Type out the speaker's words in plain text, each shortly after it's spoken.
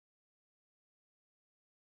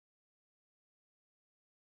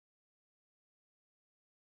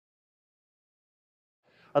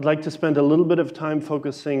I'd like to spend a little bit of time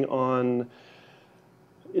focusing on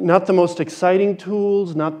not the most exciting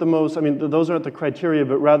tools, not the most, I mean, those aren't the criteria,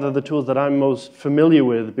 but rather the tools that I'm most familiar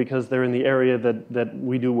with because they're in the area that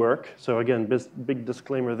we do work. So again, big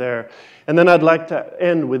disclaimer there. And then I'd like to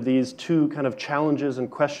end with these two kind of challenges and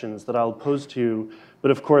questions that I'll pose to you,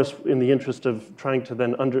 but of course, in the interest of trying to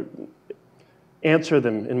then answer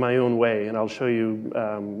them in my own way, and I'll show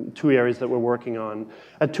you two areas that we're working on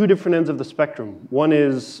at two different ends of the spectrum. One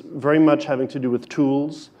is very much having to do with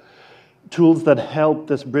tools that help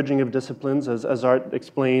this bridging of disciplines, as Art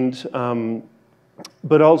explained,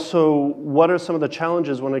 but also what are some of the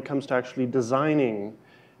challenges when it comes to actually designing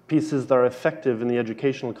pieces that are effective in the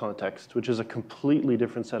educational context, which is a completely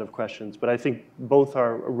different set of questions, but I think both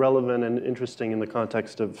are relevant and interesting in the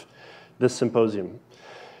context of this symposium.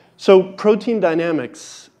 So protein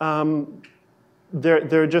dynamics,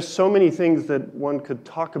 there are just so many things that one could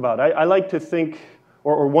talk about. I like to think,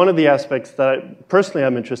 or one of the aspects that personally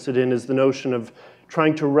I'm interested in is the notion of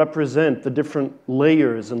trying to represent the different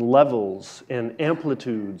layers and levels and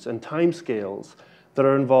amplitudes and timescales that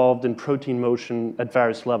are involved in protein motion at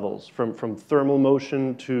various levels, from thermal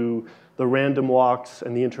motion to the random walks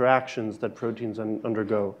and the interactions that proteins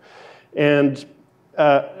undergo. And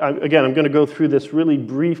again, I'm going to go through this really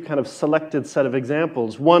brief kind of selected set of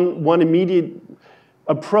examples. One immediate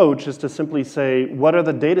approach is to simply say, what are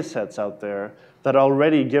the data sets out there that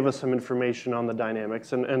already give us some information on the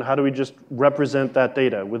dynamics, and how do we just represent that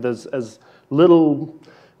data with as little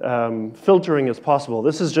filtering as possible.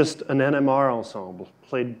 This is just an NMR ensemble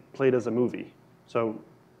played as a movie, so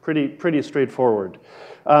pretty straightforward.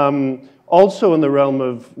 Also in the realm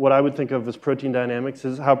of what I would think of as protein dynamics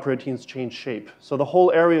is how proteins change shape. So the whole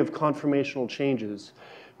area of conformational changes,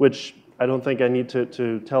 which I don't think I need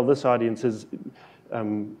to tell this audience is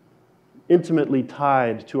intimately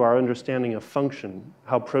tied to our understanding of function,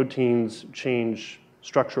 how proteins change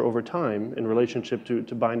structure over time in relationship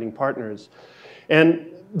to binding partners. And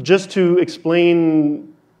just to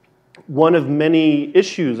explain one of many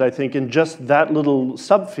issues, I think, in just that little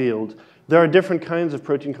subfield, there are different kinds of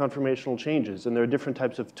protein conformational changes, and there are different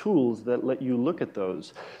types of tools that let you look at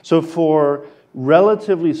those. So for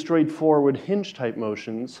relatively straightforward hinge-type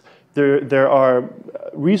motions, there are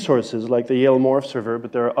resources like the Yale Morph server,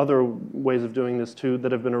 but there are other ways of doing this too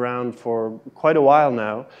that have been around for quite a while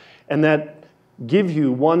now, and that give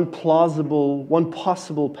you one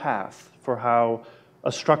possible path for how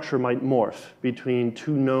a structure might morph between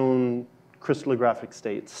two known crystallographic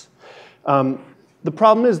states. The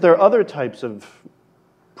problem is there are other types of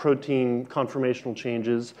protein conformational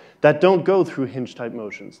changes that don't go through hinge-type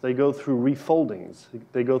motions. They go through refoldings.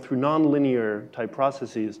 They go through nonlinear type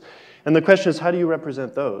processes. And the question is, how do you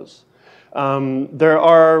represent those? There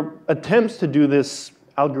are attempts to do this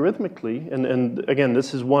algorithmically, and again,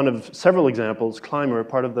 this is one of several examples. Climber,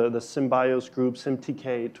 part of the SymBios group,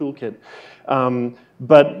 SymTK toolkit.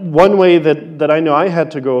 But one way that I know I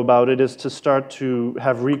had to go about it is to start to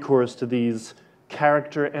have recourse to these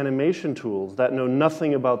character animation tools that know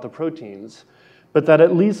nothing about the proteins, but that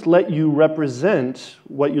at least let you represent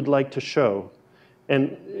what you'd like to show.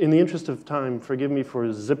 And in the interest of time, forgive me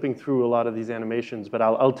for zipping through a lot of these animations, but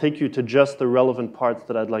I'll take you to just the relevant parts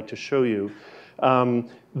that I'd like to show you.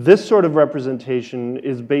 This sort of representation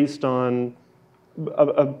is based on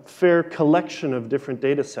a fair collection of different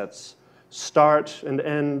data sets, start and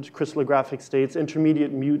end crystallographic states,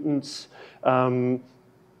 intermediate mutants,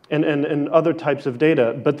 and other types of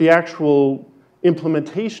data, but the actual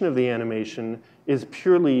implementation of the animation is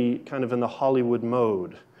purely kind of in the Hollywood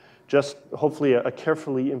mode, just hopefully a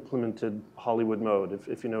carefully implemented Hollywood mode,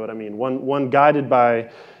 if you know what I mean, one guided by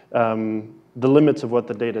the limits of what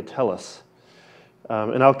the data tell us.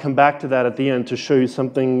 And I'll come back to that at the end to show you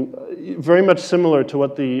something very much similar to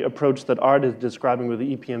what the approach that Art is describing with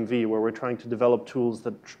the EPMV, where we're trying to develop tools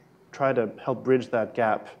that try to help bridge that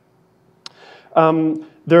gap.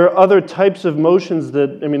 There are other types of motions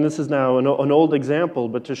that, I mean, this is now an old example,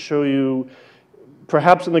 but to show you,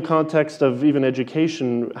 perhaps in the context of even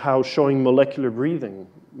education, how showing molecular breathing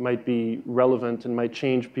might be relevant and might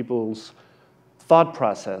change people's thought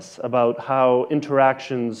process about how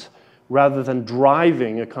interactions, rather than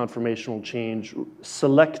driving a conformational change,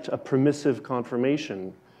 select a permissive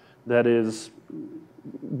conformation that is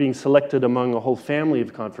being selected among a whole family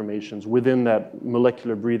of conformations within that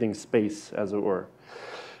molecular breathing space, as it were.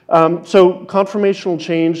 So conformational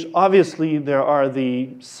change, obviously there are the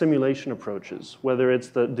simulation approaches, whether it's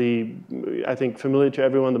I think familiar to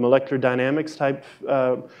everyone, the molecular dynamics type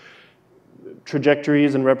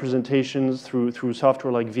trajectories and representations through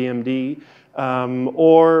software like VMD,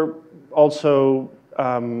 or also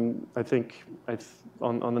I think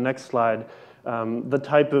on the next slide, the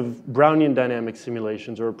type of Brownian dynamic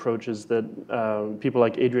simulations or approaches that people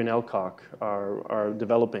like Adrian Elcock are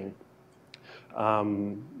developing.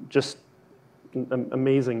 Just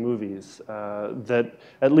amazing movies that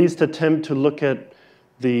at least attempt to look at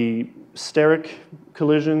the steric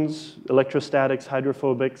collisions, electrostatics,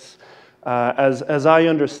 hydrophobics. As I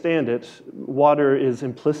understand it, water is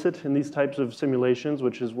implicit in these types of simulations,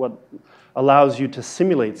 which is what allows you to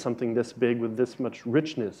simulate something this big with this much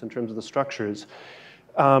richness in terms of the structures.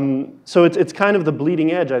 So it's kind of the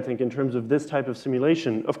bleeding edge, I think, in terms of this type of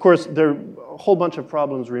simulation. Of course, a whole bunch of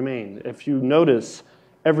problems remain. If you notice,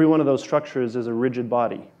 every one of those structures is a rigid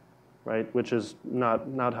body, right? Which is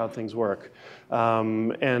not how things work.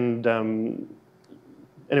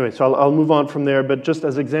 Anyway, so I'll move on from there, but just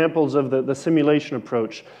as examples of the simulation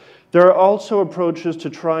approach, there are also approaches to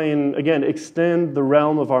try and, again, extend the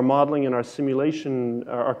realm of our modeling and our simulation,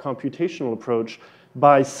 our computational approach,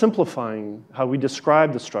 by simplifying how we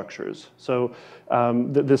describe the structures. So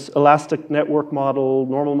this elastic network model,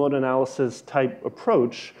 normal mode analysis type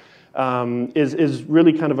approach is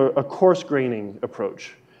really kind of a coarse graining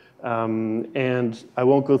approach. And I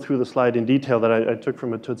won't go through the slide in detail that I took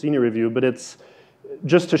from a Tozzini review, but it's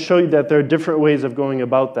just to show you that there are different ways of going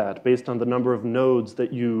about that based on the number of nodes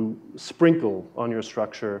that you sprinkle on your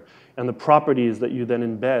structure and the properties that you then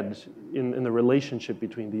embed in the relationship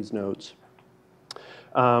between these nodes.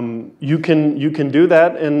 You can do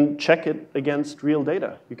that and check it against real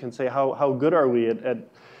data. You can say, how good are we at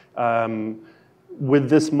with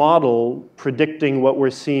this model predicting what we're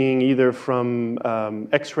seeing either from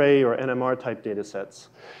X-ray or NMR type data sets.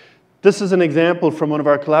 This is an example from one of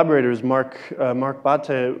our collaborators, Mark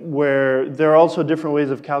Bate, where there are also different ways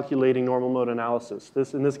of calculating normal mode analysis.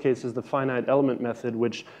 This, in this case, is the finite element method,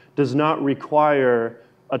 which does not require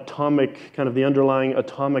atomic, kind of the underlying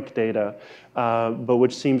atomic data, but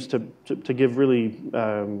which seems to give really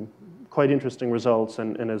quite interesting results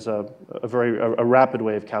and is a rapid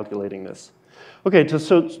way of calculating this. Okay, to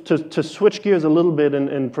switch gears a little bit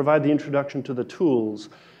and provide the introduction to the tools,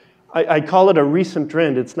 I call it a recent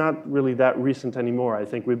trend. It's not really that recent anymore. I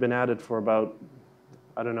think we've been at it for about,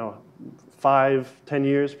 I don't know, 5, 10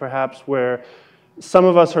 years perhaps, where some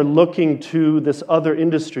of us are looking to this other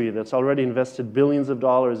industry that's already invested billions of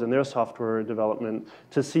dollars in their software development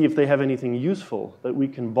to see if they have anything useful that we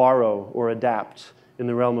can borrow or adapt in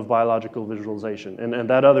the realm of biological visualization. And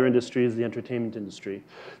that other industry is the entertainment industry.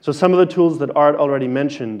 So some of the tools that Art already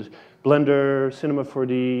mentioned, Blender, Cinema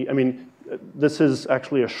 4D, I mean, this is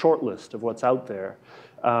actually a short list of what's out there.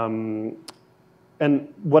 And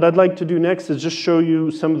what I'd like to do next is just show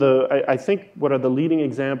you some of the, I think, what are the leading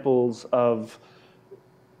examples of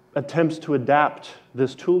attempts to adapt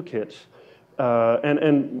this toolkit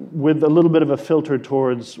and with a little bit of a filter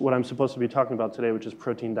towards what I'm supposed to be talking about today, which is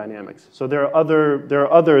protein dynamics. So there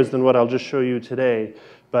are others than what I'll just show you today,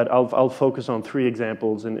 but I'll focus on 3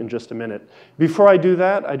 examples in just a minute. Before I do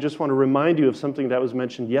that, I just want to remind you of something that was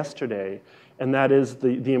mentioned yesterday, and that is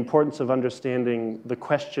the importance of understanding the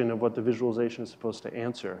question of what the visualization is supposed to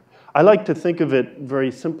answer. I like to think of it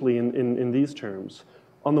very simply in these terms.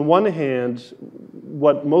 On the one hand,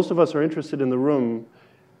 what most of us are interested in the room,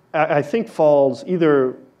 I think falls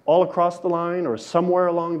either all across the line or somewhere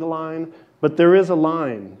along the line, but there is a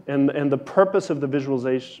line, and the purpose of the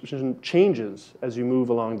visualization changes as you move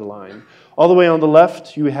along the line. All the way on the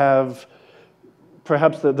left, you have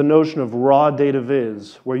perhaps the notion of raw data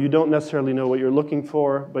viz, where you don't necessarily know what you're looking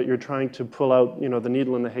for, but you're trying to pull out, the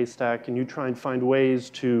needle in the haystack, and you try and find ways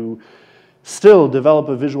to still develop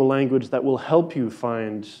a visual language that will help you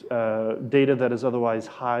find data that is otherwise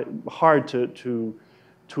hard to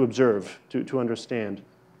observe, to understand.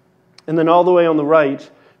 And then all the way on the right,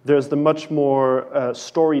 there's the much more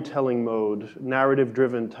storytelling mode,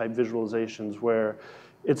 narrative-driven type visualizations where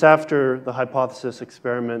it's after the hypothesis,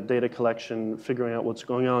 experiment, data collection, figuring out what's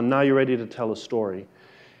going on. Now you're ready to tell a story.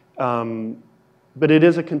 But it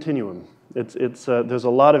is a continuum. There's a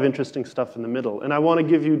lot of interesting stuff in the middle. And I want to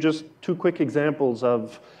give you just 2 quick examples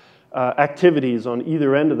of activities on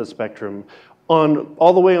either end of the spectrum.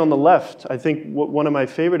 All the way on the left, I think one of my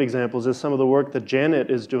favorite examples is some of the work that Janet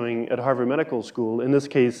is doing at Harvard Medical School, in this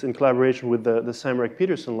case in collaboration with the Samrek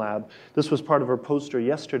Peterson lab. This was part of her poster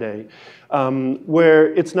yesterday,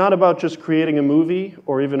 where it's not about just creating a movie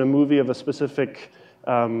or even a movie of a specific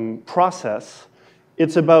process.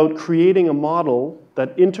 It's about creating a model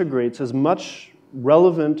that integrates as much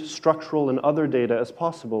relevant structural and other data as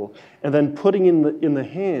possible, and then putting in the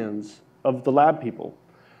hands of the lab people.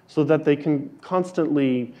 so that they can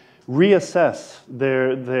constantly reassess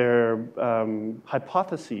their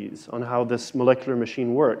hypotheses on how this molecular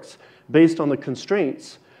machine works based on the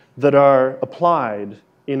constraints that are applied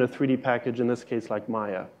in a 3D package, in this case like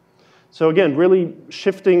Maya. So again, really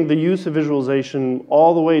shifting the use of visualization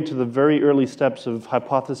all the way to the very early steps of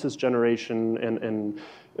hypothesis generation and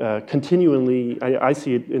continually, I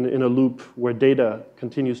see it in a loop where data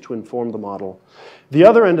continues to inform the model. The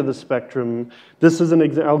other end of the spectrum, this is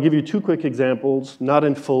I'll give you two quick examples, not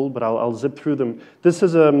in full, but I'll zip through them. This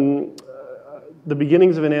is the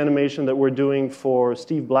beginnings of an animation that we're doing for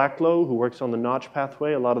Steve Blacklow, who works on the notch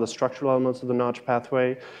pathway, a lot of the structural elements of the notch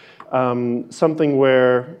pathway. Something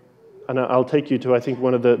where, and I'll take you to, I think,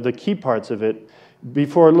 one of the key parts of it.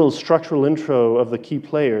 Before a little structural intro of the key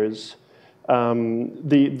players,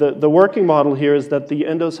 the working model here is that the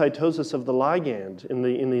endocytosis of the ligand in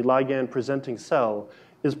the ligand-presenting cell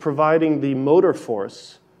is providing the motor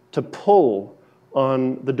force to pull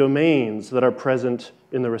on the domains that are present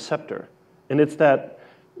in the receptor. And it's that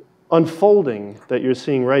unfolding that you're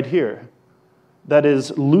seeing right here that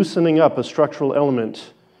is loosening up a structural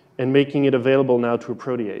element and making it available now to a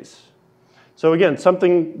protease. So again,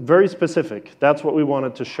 something very specific. That's what we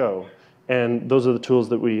wanted to show. And those are the tools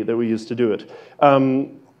that we use to do it.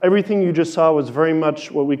 Everything you just saw was very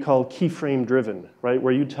much what we call keyframe driven, right?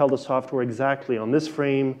 Where you tell the software exactly on this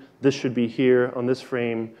frame, this should be here. On this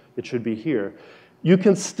frame, it should be here. You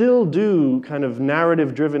can still do kind of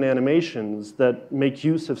narrative-driven animations that make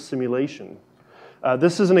use of simulation.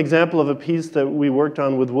 This is an example of a piece that we worked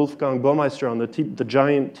on with Wolfgang Baumeister on the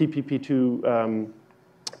giant TPP2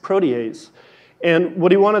 protease. And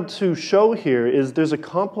what he wanted to show here is there's a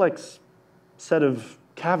complex set of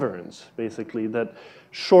caverns, basically, that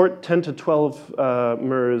short 10 to 12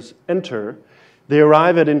 mers enter. They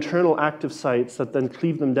arrive at internal active sites that then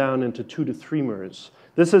cleave them down into 2 to 3 mers.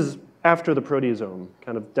 This is after the proteasome,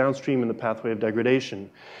 kind of downstream in the pathway of degradation.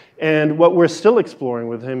 And what we're still exploring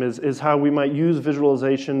with him is how we might use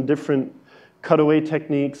visualization, different cutaway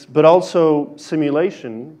techniques, but also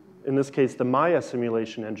simulation, in this case the Maya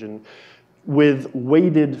simulation engine, with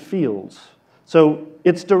weighted fields. So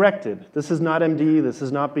it's directed. This is not MD, this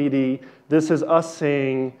is not BD. This is us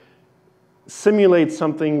saying, simulate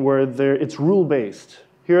something where it's rule-based.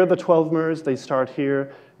 Here are the 12 mers, they start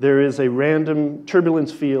here. There is a random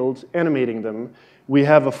turbulence field animating them. We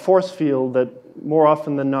have a force field that more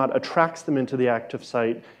often than not attracts them into the active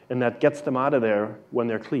site and that gets them out of there when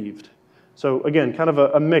they're cleaved. So again, kind of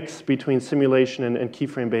a mix between simulation and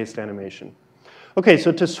keyframe-based animation. Okay,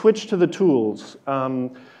 so to switch to the tools,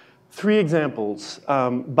 3 examples.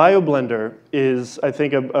 BioBlender is, I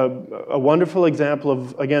think, a wonderful example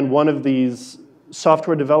of, again, one of these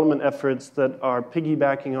software development efforts that are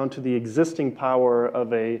piggybacking onto the existing power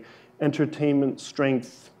of a entertainment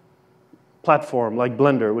strength platform like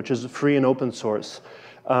Blender, which is free and open source.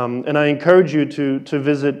 And I encourage you to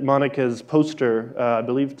visit Monica's poster, I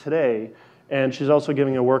believe today, and she's also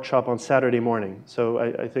giving a workshop on Saturday morning. So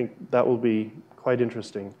I think that will be quite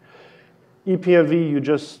interesting. EPFV you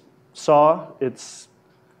just saw, it's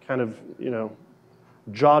kind of,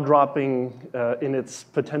 jaw-dropping in its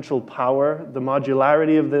potential power. The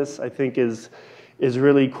modularity of this, I think, is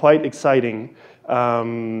really quite exciting.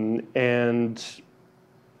 And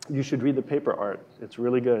you should read the paper art. It's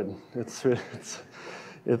really good.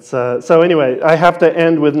 So anyway, I have to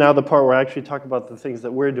end with now the part where I actually talk about the things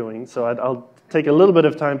that we're doing. So I'll take a little bit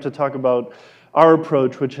of time to talk about our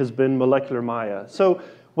approach, which has been molecular Maya. So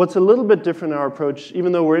what's a little bit different in our approach,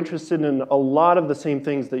 even though we're interested in a lot of the same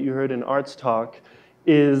things that you heard in Art's talk,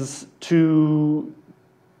 is to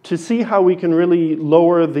see how we can really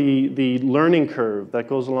lower the learning curve that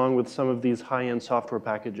goes along with some of these high-end software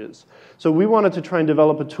packages. So we wanted to try and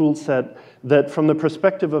develop a tool set that, from the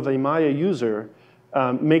perspective of a Maya user,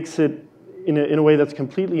 makes it in a way that's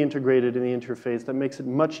completely integrated in the interface, that makes it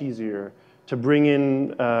much easier to bring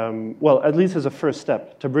in, well, at least as a first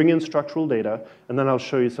step, to bring in structural data, and then I'll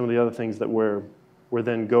show you some of the other things that we're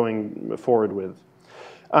then going forward with.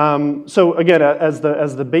 So again, as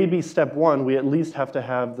the baby step 1, we at least have to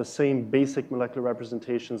have the same basic molecular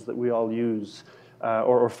representations that we all use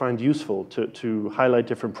or find useful to highlight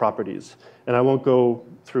different properties. And I won't go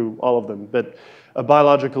through all of them, but a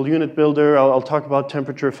biological unit builder, I'll talk about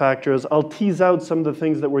temperature factors. I'll tease out some of the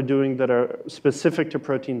things that we're doing that are specific to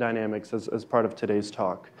protein dynamics as part of today's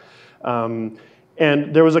talk.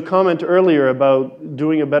 And there was a comment earlier about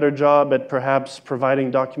doing a better job at perhaps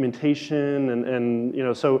providing documentation,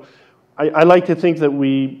 and so I like to think that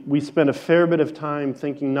we spend a fair bit of time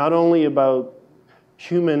thinking not only about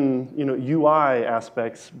human UI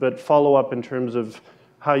aspects, but follow up in terms of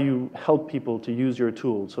how you help people to use your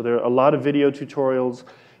tool. So there are a lot of video tutorials.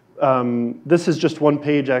 This is just one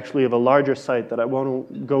page, actually, of a larger site that I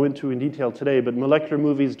won't go into in detail today, but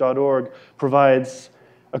molecularmovies.org provides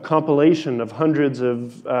a compilation of hundreds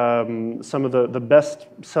of some of the best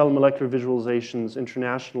cell molecular visualizations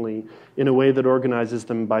internationally in a way that organizes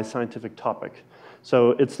them by scientific topic.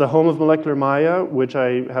 So it's the home of Molecular Maya, which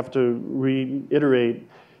I have to reiterate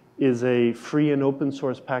is a free and open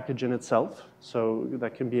source package in itself, so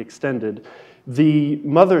that can be extended. The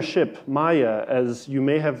mothership, Maya, as you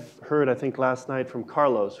may have heard, I think, last night from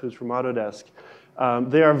Carlos, who's from Autodesk,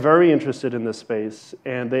 they are very interested in this space,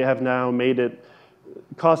 and they have now made it,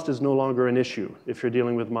 cost is no longer an issue if you're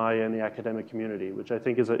dealing with Maya in the academic community, which I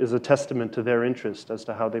think is a testament to their interest as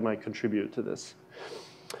to how they might contribute to this.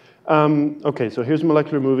 Okay, so here's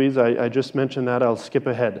Molecular Movies. I just mentioned that. I'll skip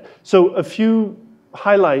ahead. So a few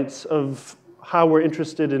highlights of how we're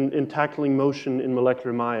interested in tackling motion in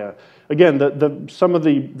Molecular Maya. Again, some of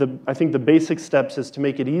I think the basic steps is to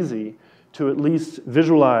make it easy to at least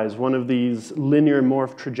visualize one of these linear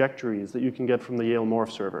morph trajectories that you can get from the Yale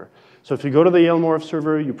Morph server. So if you go to the Yale Morph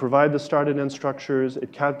server, you provide the start and end structures,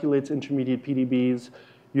 it calculates intermediate PDBs,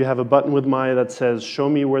 you have a button with Maya that says, show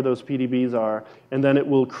me where those PDBs are, and then it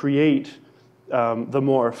will create the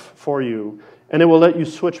morph for you, and it will let you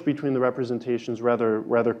switch between the representations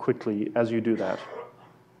rather quickly as you do that.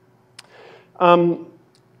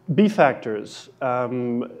 B factors.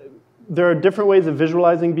 There are different ways of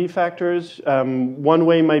visualizing B factors. One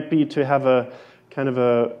way might be to have a kind of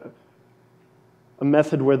a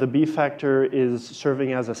method where the B factor is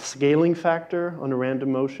serving as a scaling factor on a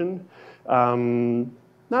random motion.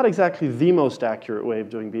 Not exactly the most accurate way of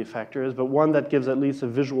doing B factors, but one that gives at least a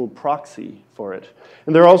visual proxy for it.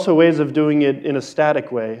 And there are also ways of doing it in a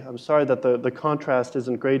static way. I'm sorry that the contrast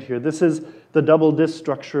isn't great here. This is the double disk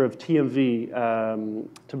structure of TMV,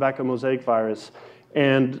 tobacco mosaic virus.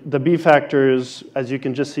 And the B factors, as you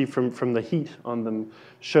can just see from the heat on them,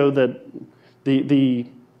 show that the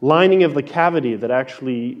lining of the cavity that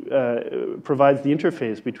actually provides the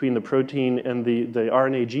interface between the protein and the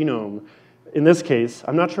RNA genome, in this case,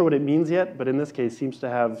 I'm not sure what it means yet, but in this case seems to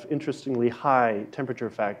have interestingly high temperature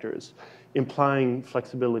factors, implying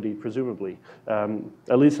flexibility, presumably,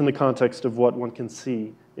 at least in the context of what one can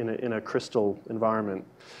see in a crystal environment.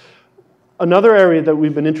 Another area that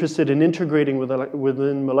we've been interested in integrating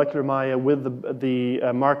within Molecular Maya with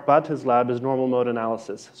the Mark Bhatta's lab is normal mode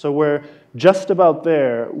analysis. So we're just about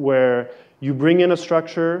there where you bring in a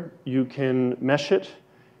structure, you can mesh it,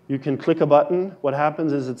 you can click a button. What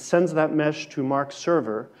happens is it sends that mesh to Mark's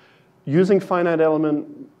server. Using finite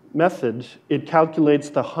element method, it calculates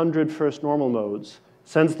the 100 first normal modes,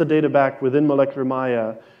 sends the data back within Molecular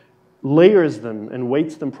Maya, layers them and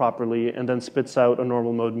weights them properly, and then spits out a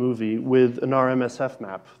normal mode movie with an RMSF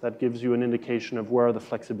map that gives you an indication of where are the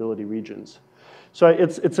flexibility regions. So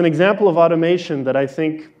it's an example of automation that I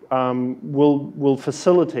think will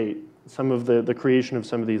facilitate some of the creation of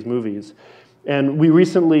some of these movies. And we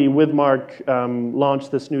recently, with Mark,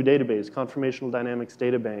 launched this new database, Conformational Dynamics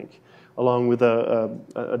Data Bank, along with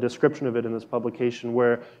a description of it in this publication,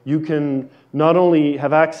 where you can not only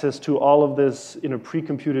have access to all of this in a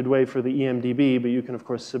pre-computed way for the EMDB, but you can, of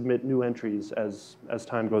course, submit new entries as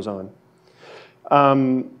time goes on.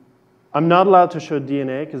 I'm not allowed to show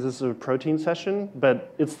DNA because this is a protein session,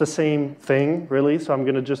 but it's the same thing, really. So I'm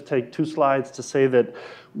going to just take 2 slides to say that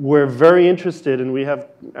we're very interested, and we have,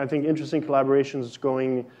 I think, interesting collaborations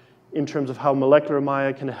going in terms of how Molecular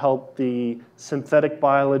Maya can help the synthetic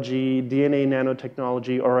biology, DNA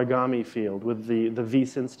nanotechnology, origami field with the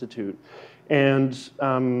Wyss Institute. And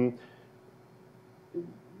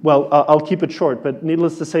well, I'll keep it short, but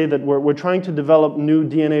needless to say that we're trying to develop new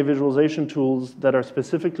DNA visualization tools that are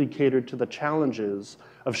specifically catered to the challenges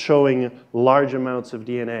of showing large amounts of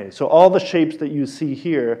DNA. So all the shapes that you see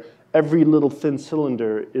here, every little thin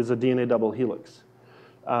cylinder is a DNA double helix.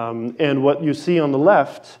 And what you see on the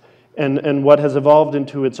left, and what has evolved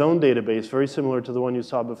into its own database, very similar to the one you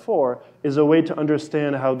saw before, is a way to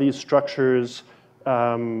understand how these structures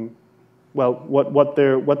well, what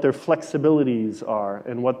their flexibilities are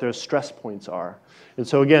and what their stress points are. And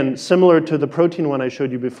so again, similar to the protein one I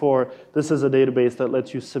showed you before, this is a database that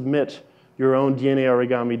lets you submit your own DNA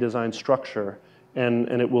origami design structure, and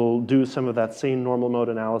it will do some of that same normal mode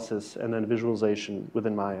analysis and then visualization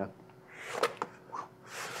within Maya.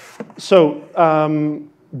 So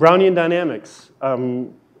Brownian dynamics.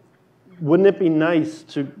 wouldn't it be nice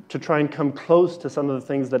to try and come close to some of the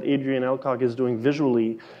things that Adrian Elcock is doing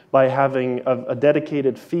visually by having a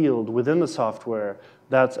dedicated field within the software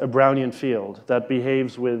that's a Brownian field that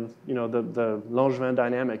behaves with the Langevin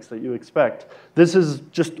dynamics that you expect. This is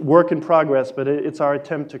just work in progress, but it's our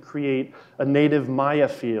attempt to create a native Maya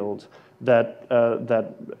field that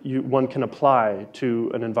one can apply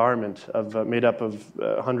to an environment made up of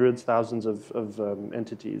hundreds, thousands of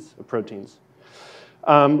entities, of proteins.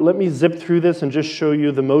 Let me zip through this and just show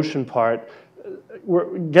you the motion part.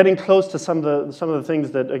 We're getting close to some of the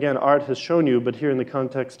things that, again, Art has shown you, but here in the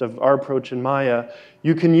context of our approach in Maya,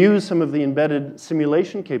 you can use some of the embedded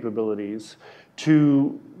simulation capabilities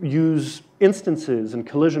to use instances and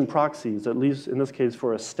collision proxies, at least in this case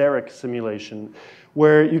for a steric simulation,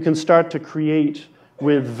 where you can start to create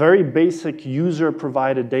with very basic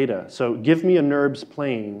user-provided data. So give me a NURBS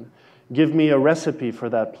plane, give me a recipe for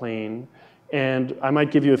that plane, and I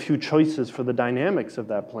might give you a few choices for the dynamics of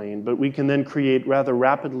that plane, but we can then create rather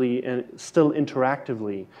rapidly and still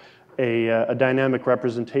interactively a dynamic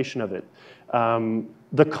representation of it.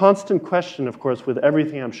 The constant question, of course, with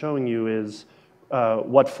everything I'm showing you is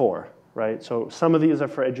what for, right? So some of these are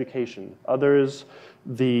for education. Others,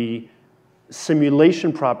 the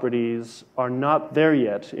simulation properties are not there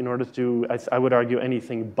yet in order to do, I would argue,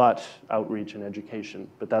 anything but outreach and education,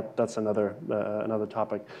 but that's another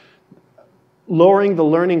topic. Lowering the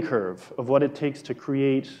learning curve of what it takes to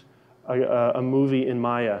create a movie in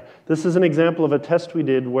Maya. This is an example of a test we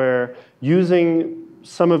did where using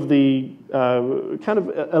some of the kind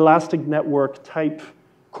of elastic network type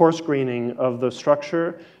coarse graining of the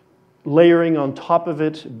structure, layering on top of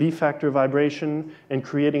it B-factor vibration, and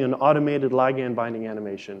creating an automated ligand binding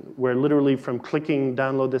animation, where literally from clicking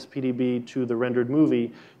download this PDB to the rendered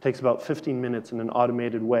movie takes about 15 minutes in an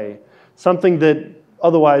automated way. Something that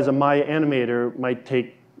otherwise a Maya animator might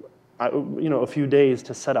take a few days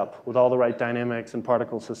to set up with all the right dynamics and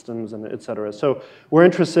particle systems and et cetera. So we're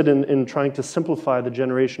interested in trying to simplify the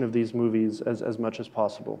generation of these movies as much as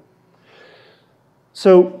possible.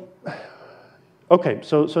 So, okay,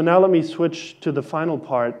 so now let me switch to the final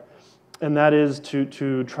part, and that is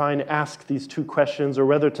to try and ask these two questions, or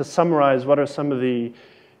rather to summarize what are some of the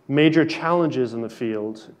major challenges in the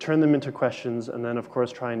field, turn them into questions, and then, of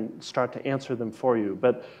course, try and start to answer them for you.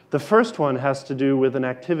 But the first one has to do with an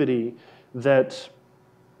activity that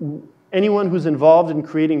anyone who's involved in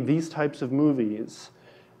creating these types of movies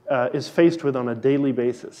is faced with on a daily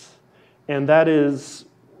basis. And that is,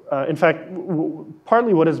 in fact,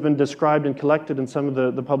 partly what has been described and collected in some of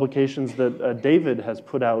the publications that David has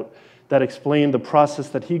put out that explain the process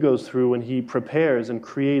that he goes through when he prepares and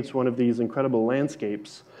creates one of these incredible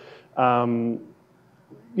landscapes. We're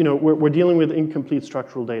dealing with incomplete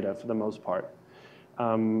structural data for the most part.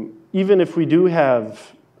 Even if we do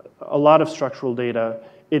have a lot of structural data,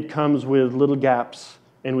 it comes with little gaps,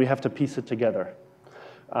 and we have to piece it together.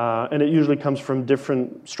 And it usually comes from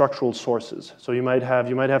different structural sources. So you might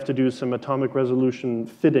have to do some atomic resolution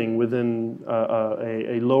fitting within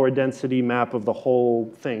a lower density map of the whole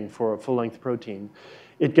thing for a full-length protein.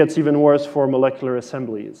 It gets even worse for molecular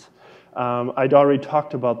assemblies. I'd already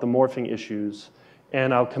talked about the morphing issues,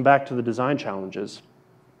 and I'll come back to the design challenges.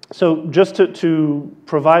 So just to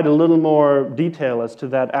provide a little more detail as to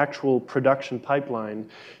that actual production pipeline,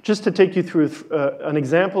 just to take you through an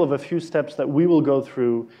example of a few steps that we will go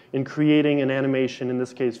through in creating an animation, in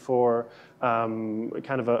this case for kind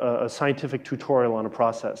of a scientific tutorial on a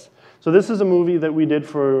process. So this is a movie that we did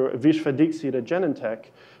for Vishva Dixit at Genentech,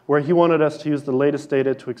 where he wanted us to use the latest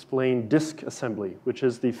data to explain disk assembly, which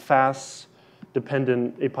is the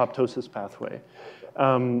FAS-dependent apoptosis pathway.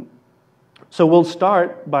 So we'll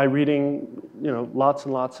start by reading, lots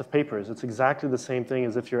and lots of papers. It's exactly the same thing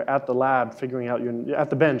as if you're at the lab at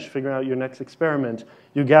the bench figuring out your next experiment.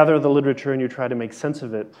 You gather the literature and you try to make sense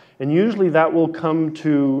of it. And usually that will come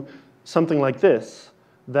to something like this,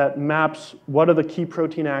 that maps what are the key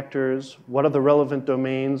protein actors, what are the relevant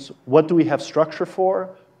domains, what do we have structure for,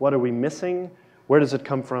 what are we missing, where does it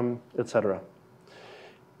come from, etc.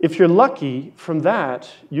 If you're lucky, from that,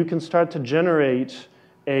 you can start to generate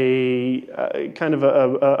a kind of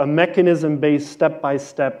a mechanism-based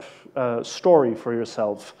step-by-step story for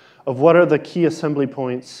yourself of what are the key assembly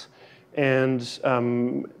points. And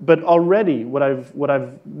but already what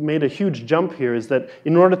I've made a huge jump here is that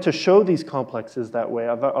in order to show these complexes that way,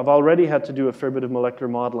 I've already had to do a fair bit of molecular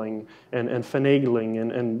modeling and finagling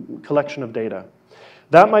and collection of data.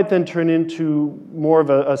 That might then turn into more of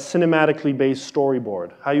a cinematically based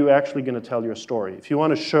storyboard. How are you actually going to tell your story? If you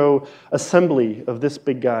want to show assembly of this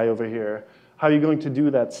big guy over here, How are you going to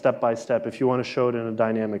do that step by step if you want to show it in a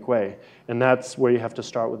dynamic way? And that's where you have to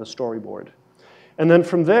start with a storyboard. And then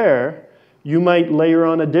from there, you might layer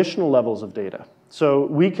on additional levels of data. So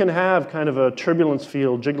we can have kind of a turbulence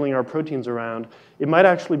field jiggling our proteins around. It might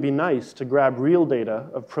actually be nice to grab real data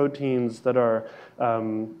of proteins that are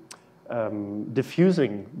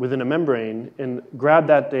diffusing within a membrane and grab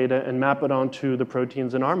that data and map it onto the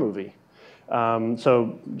proteins in our movie.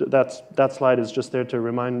 So that slide is just there to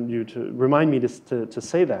remind me to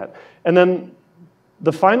say that. And then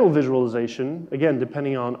the final visualization, again,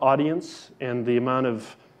 depending on audience and the amount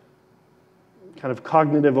of kind of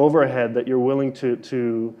cognitive overhead that you're willing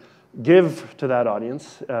to give to that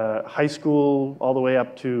audience, high school all the way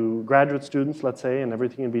up to graduate students, let's say, and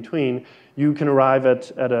everything in between, you can arrive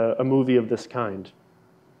at a movie of this kind.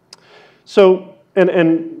 So,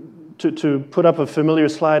 and to put up a familiar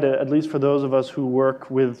slide, at least for those of us who work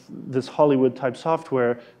with this Hollywood-type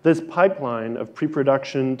software, this pipeline of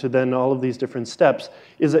pre-production to then all of these different steps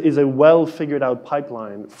is a well-figured-out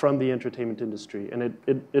pipeline from the entertainment industry, and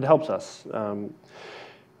it helps us.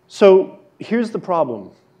 So here's the problem.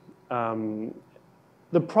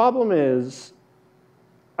 The problem is,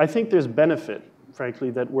 I think there's benefit, frankly,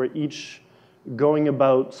 that we're each going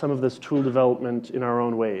about some of this tool development in our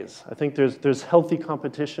own ways. I think there's healthy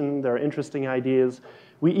competition, there are interesting ideas.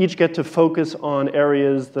 We each get to focus on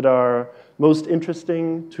areas that are most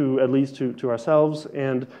interesting to, at least to ourselves,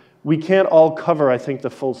 and we can't all cover, I think,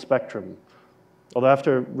 the full spectrum. Although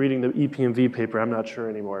after reading the EPMV paper, I'm not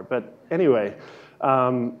sure anymore. But anyway,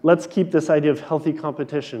 let's keep this idea of healthy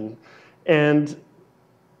competition. And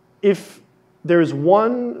if there's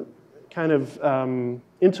one kind of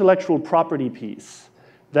intellectual property piece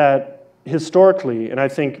that historically, and I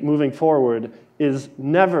think moving forward, is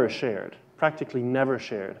never shared, practically never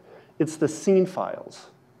shared, it's the scene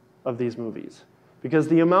files of these movies. Because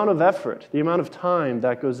the amount of effort, the amount of time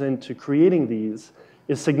that goes into creating these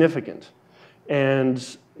is significant. And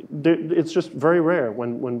it's just very rare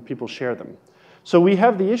when people share them. So we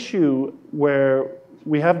have the issue where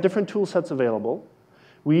we have different tool sets available.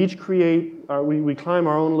 We each create, we climb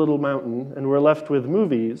our own little mountain, and we're left with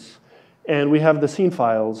movies, and we have the scene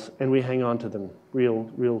files, and we hang on to them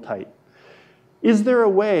real tight. Is there a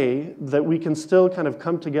way that we can still kind of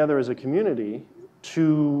come together as a community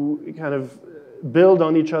to kind of build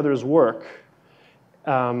on each other's work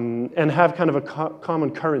and have kind of a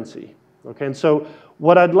common currency? Okay, and so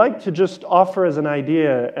what I'd like to just offer as an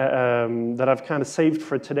idea that I've kind of saved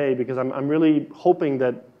for today, because I'm really hoping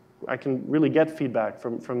that I can really get feedback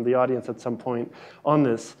from the audience at some point on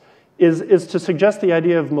this, is to suggest the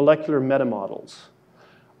idea of molecular metamodels.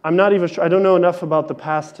 I'm not even sure, I don't know enough about the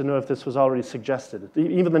past to know if this was already suggested.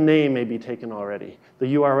 Even the name may be taken already. The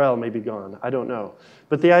URL may be gone, I don't know.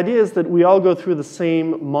 But the idea is that we all go through the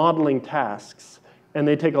same modeling tasks, and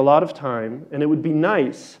they take a lot of time, and it would be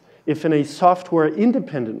nice if in a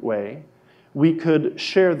software-independent way, we could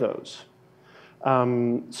share those.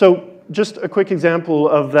 So just a quick example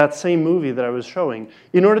of that same movie that I was showing.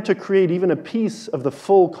 In order to create even a piece of the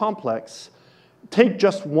full complex, take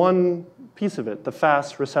just one piece of it, the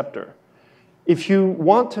FAST receptor. If you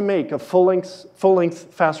want to make a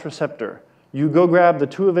full-length FAST receptor, you go grab the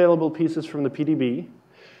 2 available pieces from the PDB,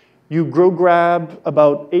 you go grab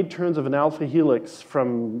about 8 turns of an alpha helix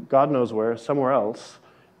from God knows where, somewhere else.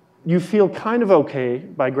 You feel kind of okay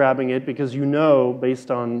by grabbing it because you know,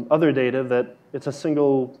 based on other data, that it's a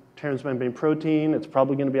single transmembrane protein, it's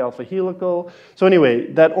probably going to be alpha helical. So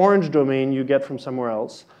anyway, that orange domain you get from somewhere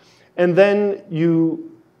else. And then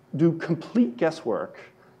you do complete guesswork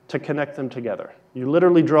to connect them together. You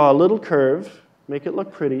literally draw a little curve, make it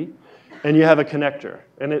look pretty, and you have a connector.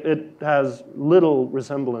 And it has little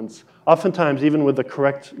resemblance, oftentimes even with the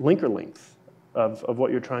correct linker length of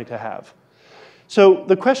what you're trying to have. So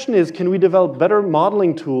the question is, can we develop better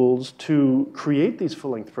modeling tools to create these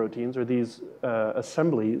full-length proteins or these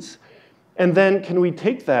assemblies? And then can we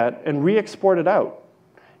take that and re-export it out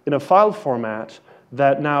in a file format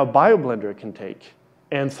that now BioBlender can take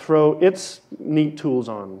and throw its neat tools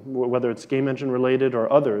on, whether it's game engine related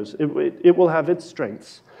or others? It will have its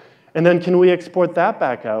strengths. And then can we export that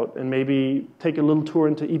back out and maybe take a little tour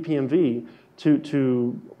into EPMV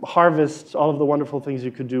to harvest all of the wonderful things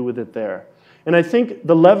you could do with it there? And I think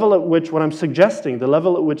the level at which, what I'm suggesting, the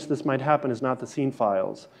level at which this might happen is not the scene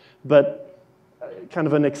files, but kind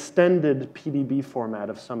of an extended PDB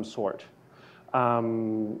format of some sort.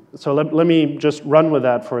 So let me just run with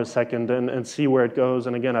that for a second and see where it goes.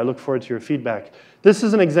 And again, I look forward to your feedback. This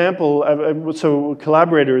is an example, so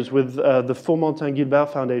collaborators with the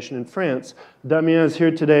Faumontin-Guilbert Foundation in France. Damien is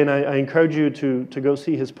here today, and I encourage you to go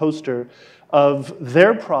see his poster of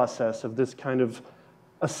their process of this kind of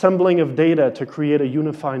assembling of data to create a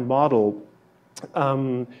unified model.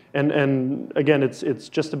 And again, it's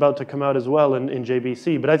just about to come out as well in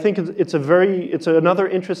JBC. But I think it's another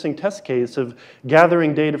interesting test case of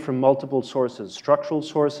gathering data from multiple sources, structural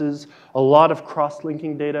sources. A lot of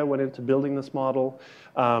cross-linking data went into building this model.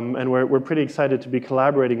 And we're pretty excited to be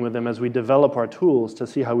collaborating with them as we develop our tools to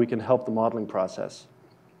see how we can help the modeling process.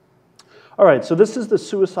 All right, so this is the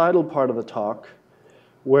suicidal part of the talk,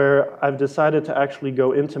 where I've decided to actually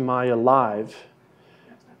go into Maya live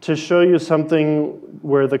to show you something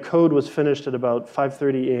where the code was finished at about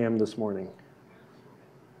 5:30 a.m. this morning.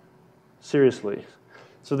 Seriously.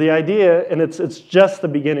 So the idea, and it's just the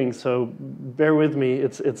beginning, so bear with me,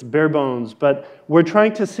 it's bare bones, but we're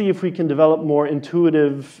trying to see if we can develop more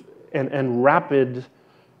intuitive and rapid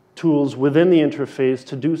tools within the interface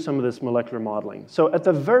to do some of this molecular modeling. So at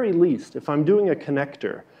the very least, if I'm doing a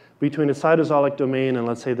connector between a cytosolic domain and,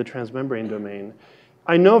 let's say, the transmembrane domain,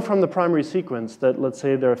 I know from the primary sequence that, let's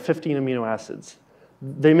say, there are 15 amino acids.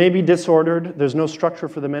 They may be disordered. There's no structure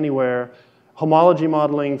for them anywhere. Homology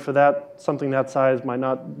modeling for that, something that size, might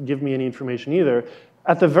not give me any information either.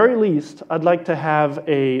 At the very least, I'd like to have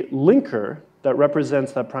a linker that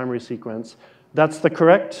represents that primary sequence. That's the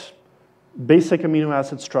correct basic amino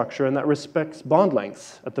acid structure, and that respects bond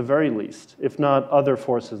lengths at the very least, if not other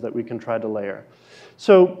forces that we can try to layer.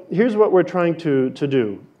 So here's what we're trying to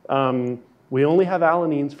do. We only have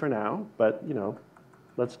alanines for now, but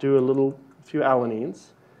let's do a few alanines.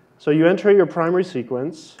 So you enter your primary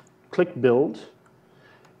sequence, click build,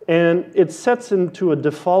 and it sets into a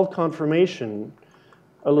default conformation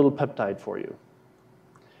a little peptide for you.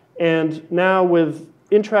 And now with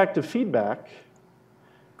interactive feedback,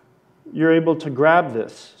 you're able to grab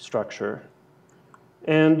this structure.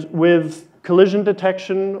 And with collision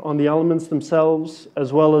detection on the elements themselves,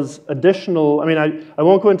 as well as additional, I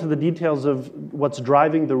won't go into the details of what's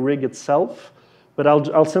driving the rig itself, but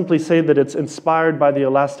I'll simply say that it's inspired by the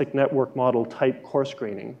elastic network model type coarse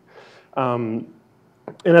graining. And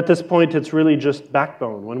at this point, it's really just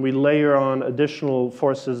backbone. When we layer on additional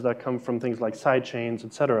forces that come from things like side chains,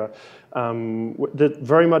 et cetera,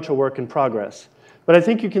 very much a work in progress. But I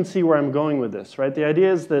think you can see where I'm going with this, right? The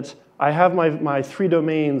idea is that I have my 3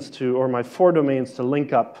 domains or my 4 domains to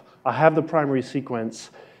link up. I have the primary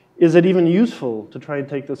sequence. Is it even useful to try and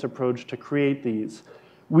take this approach to create these?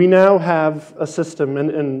 We now have a system,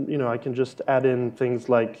 and I can just add in things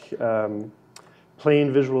like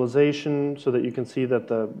plane visualization so that you can see that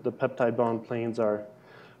the peptide bond planes are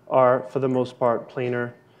for the most part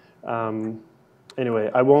planar.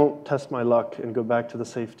 Anyway, I won't test my luck and go back to the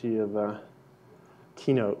safety of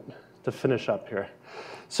Keynote to finish up here.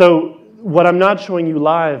 So what I'm not showing you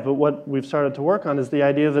live, but what we've started to work on, is the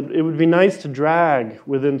idea that it would be nice to drag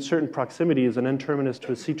within certain proximities an N-terminus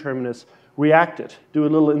to a C-terminus, react it, do a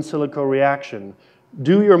little in silico reaction,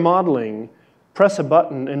 do your modeling, press a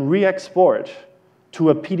button, and re-export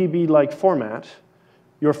to a PDB-like format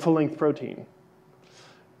your full-length protein.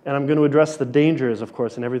 And I'm going to address the dangers, of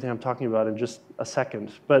course, and everything I'm talking about in just a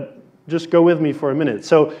second. But just go with me for a minute.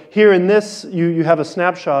 So here in this, you have a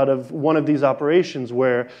snapshot of one of these operations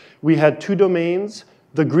where we had 2 domains.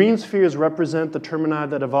 The green spheres represent the termini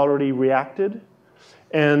that have already reacted.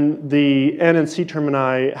 And the N and C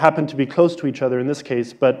termini happen to be close to each other in this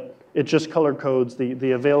case, but it just color codes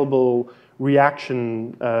the available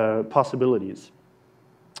reaction possibilities.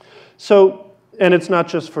 So, and it's not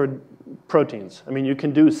just for proteins. You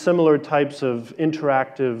can do similar types of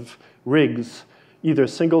interactive rigs, either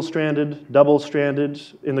single-stranded, double-stranded.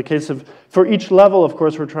 In the case of, for each level, of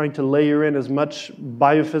course, we're trying to layer in as much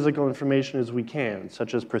biophysical information as we can,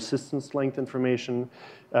 such as persistence length information,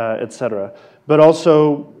 et cetera. But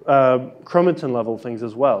also chromatin level things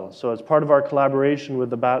as well. So as part of our collaboration with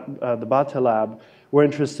the BATE lab, we're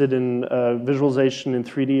interested in visualization in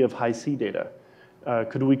 3D of high C data.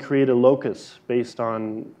 Could we create a locus based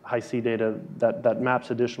on high C data that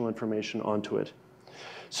maps additional information onto it?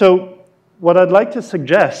 So what I'd like to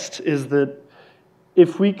suggest is that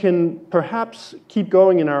if we can perhaps keep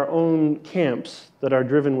going in our own camps that are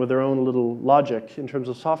driven with their own little logic in terms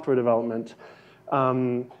of software development,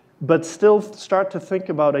 but still start to think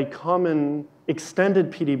about a common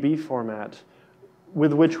extended PDB format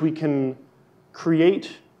with which we can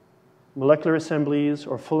create molecular assemblies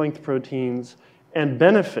or full-length proteins and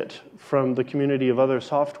benefit from the community of other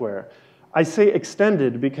software, I say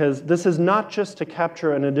extended because this is not just to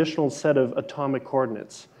capture an additional set of atomic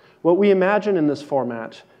coordinates. What we imagine in this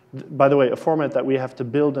format, by the way, a format that we have to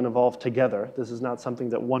build and evolve together, this is not something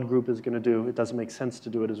that one group is going to do, it doesn't make sense to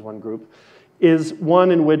do it as one group, is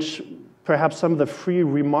one in which perhaps some of the free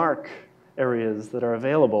remark areas that are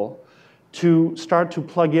available to start to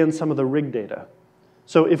plug in some of the rig data.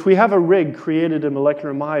 So if we have a rig created in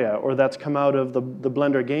Molecular Maya or that's come out of the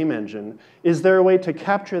Blender game engine, is there a way to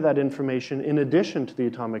capture that information in addition to the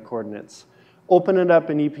atomic coordinates, open it up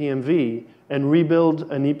in EPMV, and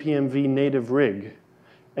rebuild an EPMV native rig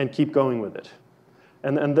and keep going with it?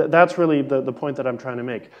 And that's really the point that I'm trying to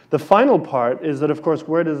make. The final part is that, of course,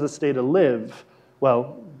 where does this data live?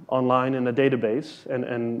 Well, online in a database,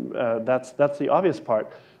 and that's the obvious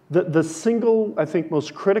part. The single, I think,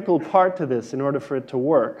 most critical part to this in order for it to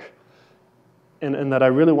work, and that I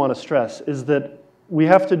really want to stress, is that we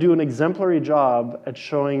have to do an exemplary job at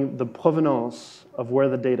showing the provenance of where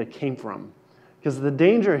the data came from. Because the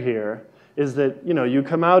danger here is that you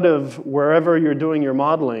come out of wherever you're doing your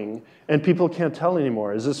modeling, and people can't tell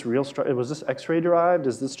anymore. Is this real? Was this X-ray derived?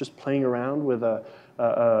 Is this just playing around with a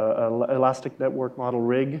elastic network model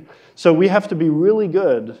rig? So we have to be really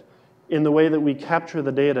good in the way that we capture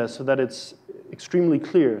the data so that it's extremely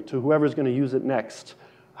clear to whoever's going to use it next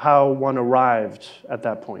how one arrived at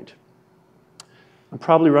that point. I'm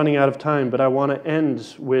probably running out of time, but I want to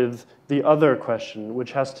end with the other question,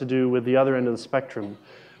 which has to do with the other end of the spectrum.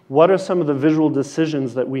 What are some of the visual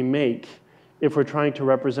decisions that we make if we're trying to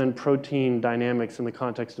represent protein dynamics in the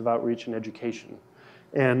context of outreach and education?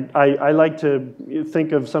 And I like to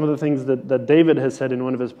think of some of the things that David has said in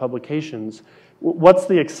one of his publications. What's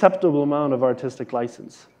the acceptable amount of artistic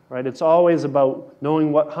license, right? It's always about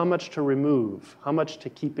knowing how much to remove, how much to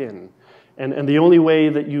keep in. And the only way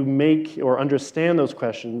that you make or understand those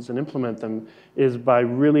questions and implement them is by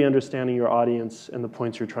really understanding your audience and the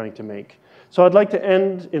points you're trying to make. So I'd like to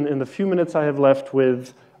end in the few minutes I have left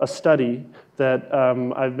with a study that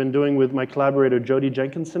I've been doing with my collaborator Jody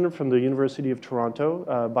Jenkinson from the University of Toronto,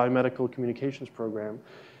 Biomedical Communications Program.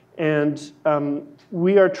 And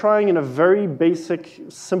we are trying in a very basic,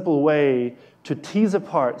 simple way to tease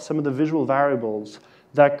apart some of the visual variables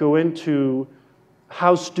that go into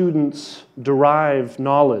how students derive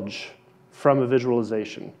knowledge from a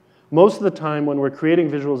visualization. Most of the time when we're creating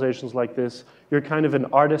visualizations like this, you're kind of in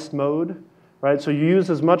artist mode, right? So you use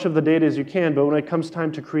as much of the data as you can, but when it comes time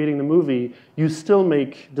to creating the movie, you still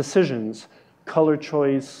make decisions, color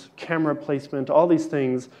choice, camera placement, all these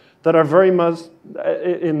things that are very much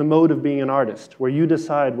in the mode of being an artist, where you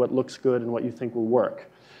decide what looks good and what you think will work.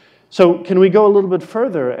 So can we go a little bit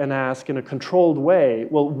further and ask in a controlled way,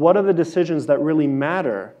 well, what are the decisions that really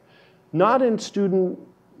matter? Not in student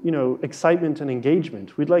excitement and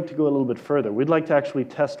engagement. We'd like to go a little bit further. We'd like to actually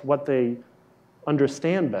test what they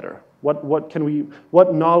understand better.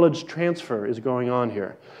 What knowledge transfer is going on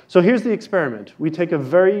here? So here's the experiment. We take a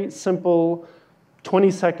very simple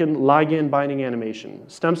 20-second ligand binding animation.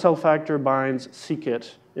 Stem cell factor binds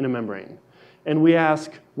c-Kit in a membrane. And we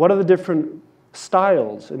ask, what are the different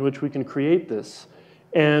styles in which we can create this?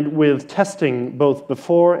 And with testing both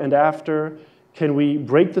before and after, can we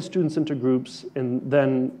break the students into groups and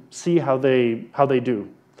then see how they do?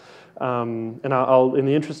 And in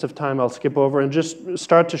the interest of time, I'll skip over and just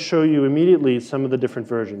start to show you immediately some of the different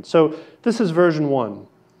versions. So this is version 1.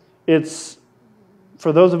 It's,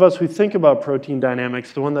 for those of us who think about protein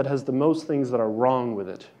dynamics, the one that has the most things that are wrong with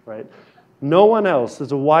it, right? No one else.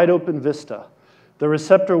 There's a wide open vista. The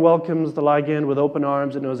receptor welcomes the ligand with open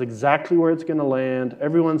arms. It knows exactly where it's going to land.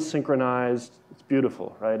 Everyone's synchronized. It's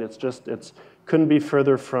beautiful, right? It's couldn't be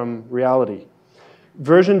further from reality.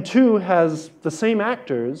 Version 2 has the same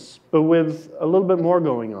actors, but with a little bit more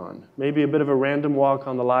going on. Maybe a bit of a random walk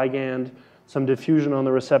on the ligand, some diffusion on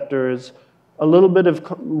the receptors, a little bit of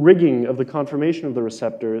rigging of the conformation of the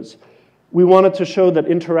receptors. We wanted to show that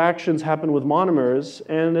interactions happen with monomers,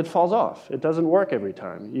 and it falls off. It doesn't work every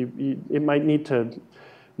time. It might need to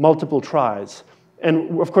multiple tries.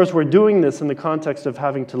 And of course, we're doing this in the context of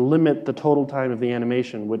having to limit the total time of the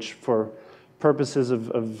animation, which for purposes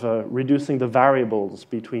of reducing the variables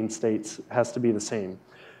between states has to be the same.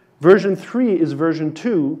 Version 3 is version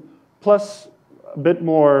 2, plus a bit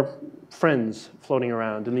more friends floating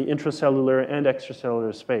around in the intracellular and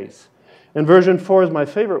extracellular space. And version 4 is my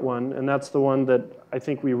favorite one, and that's the one that I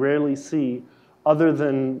think we rarely see other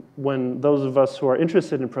than when those of us who are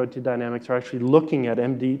interested in protein dynamics are actually looking at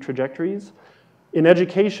MD trajectories. In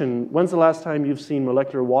education, when's the last time you've seen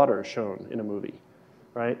molecular water shown in a movie,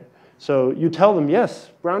 right? So you tell them, yes,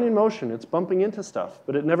 Brownian motion, it's bumping into stuff,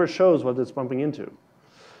 but it never shows what it's bumping into.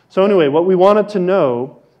 So anyway, what we wanted to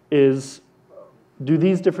know is, do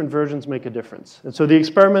these different versions make a difference? And so the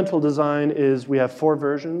experimental design is we have 4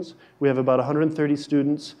 versions. We have about 130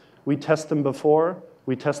 students. We test them before,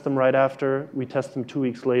 we test them right after, we test them 2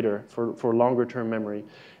 weeks later for longer term memory.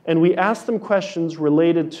 And we ask them questions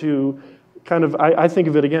related to kind of, I think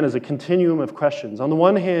of it again as a continuum of questions. On the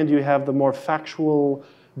one hand, you have the more factual,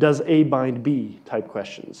 does A bind B type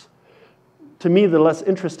questions. To me, the less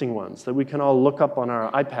interesting ones that we can all look up on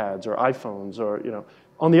our iPads or iPhones or, you know.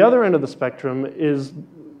 On the other end of the spectrum is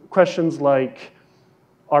questions like,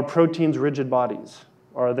 are proteins rigid bodies?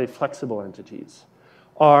 Or are they flexible entities?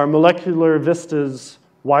 Are molecular vistas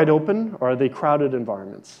wide open, or are they crowded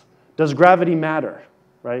environments? Does gravity matter,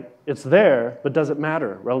 right? It's there, but does it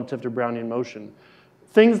matter relative to Brownian motion?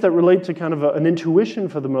 Things that relate to kind of an intuition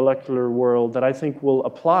for the molecular world that I think will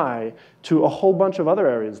apply to a whole bunch of other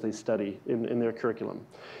areas they study in their curriculum.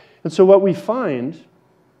 And so what we find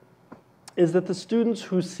is that the students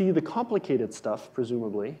who see the complicated stuff,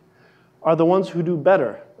 presumably, are the ones who do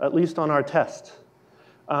better, at least on our test.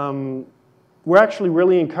 We're actually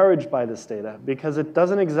really encouraged by this data because it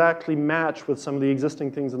doesn't exactly match with some of the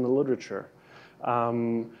existing things in the literature.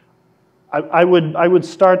 I would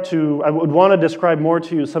want to describe more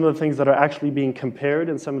to you some of the things that are actually being compared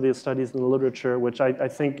in some of the studies in the literature, which I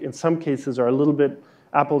think in some cases are a little bit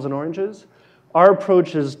apples and oranges. Our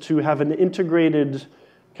approach is to have an integrated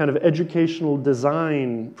kind of educational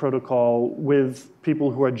design protocol with people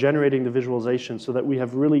who are generating the visualization so that we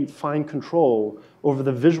have really fine control over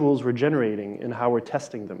the visuals we're generating and how we're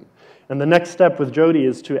testing them. And the next step with Jody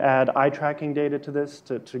is to add eye tracking data to this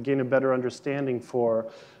to gain a better understanding for,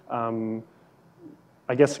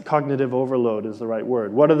 I guess cognitive overload is the right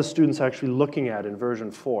word. What are the students actually looking at in version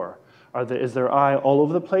 4? Is their eye all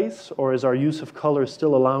over the place, or is our use of color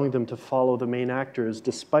still allowing them to follow the main actors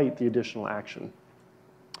despite the additional action?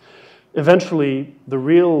 Eventually, the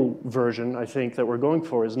real version, I think, that we're going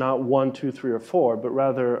for is not 1, 2, 3, or 4, but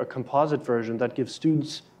rather a composite version that gives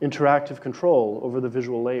students interactive control over the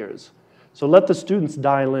visual layers. So let the students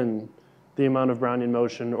dial in the amount of Brownian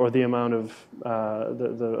motion or the amount of,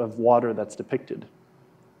 of water that's depicted.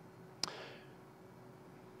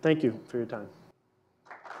 Thank you for your time.